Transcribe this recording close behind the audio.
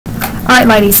Alright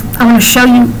ladies, I'm going to show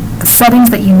you the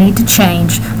settings that you need to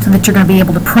change so that you're going to be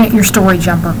able to print your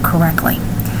Storyjumper correctly.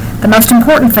 The most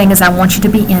important thing is I want you to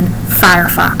be in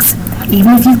Firefox.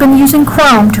 Even if you've been using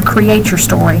Chrome to create your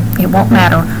story, it won't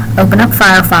matter. Open up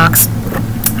Firefox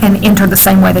and enter the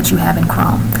same way that you have in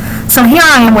Chrome. So here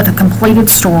I am with a completed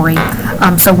story.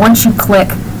 So once you click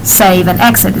Save and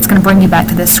Exit, it's going to bring you back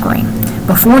to this screen.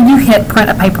 Before you hit Print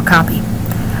a Paper Copy,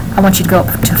 I want you to go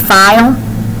up to File,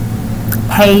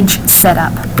 Page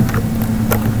Setup.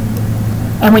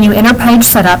 And when you enter Page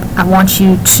Setup, I want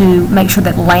you to make sure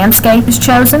that Landscape is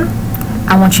chosen.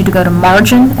 I want you to go to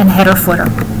Margin and Header Footer.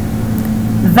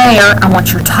 There, I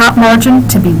want your top margin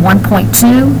to be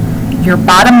 1.2, your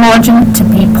bottom margin to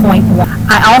be 0.1.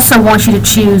 I also want you to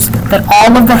choose that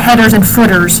all of the headers and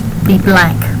footers be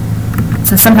blank.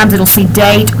 So sometimes it'll see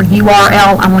date or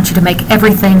URL. I want you to make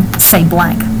everything say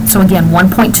blank. So again,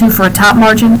 1.2 for a top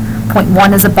margin,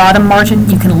 0.1 is a bottom margin.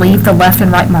 You can leave the left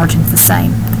and right margins the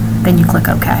same. Then you click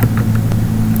OK.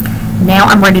 Now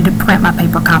I'm ready to print my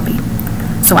paper copy.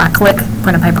 So I click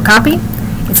Print a Paper Copy.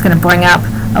 It's going to bring up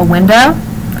a window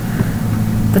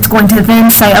that's going to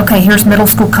then say, okay, here's middle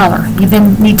school color. You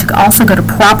then need to also go to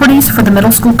Properties for the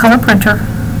middle school color printer.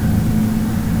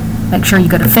 Make sure you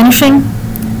go to Finishing,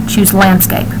 choose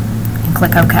Landscape, and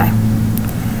click OK.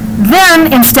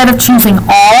 Then, instead of choosing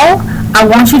all, I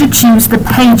want you to choose the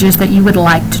pages that you would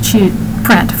like to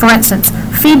print. For instance,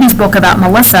 Phoebe's book about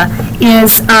Melissa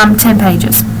is 10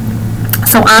 pages.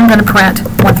 So I'm going to print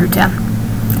 1 through 10.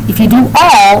 If you do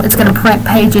all, it's going to print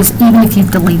pages even if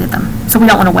you've deleted them. So we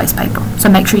don't want to waste paper. So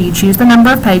make sure you choose the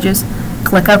number of pages,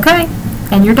 click OK,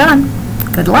 and you're done.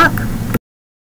 Good luck.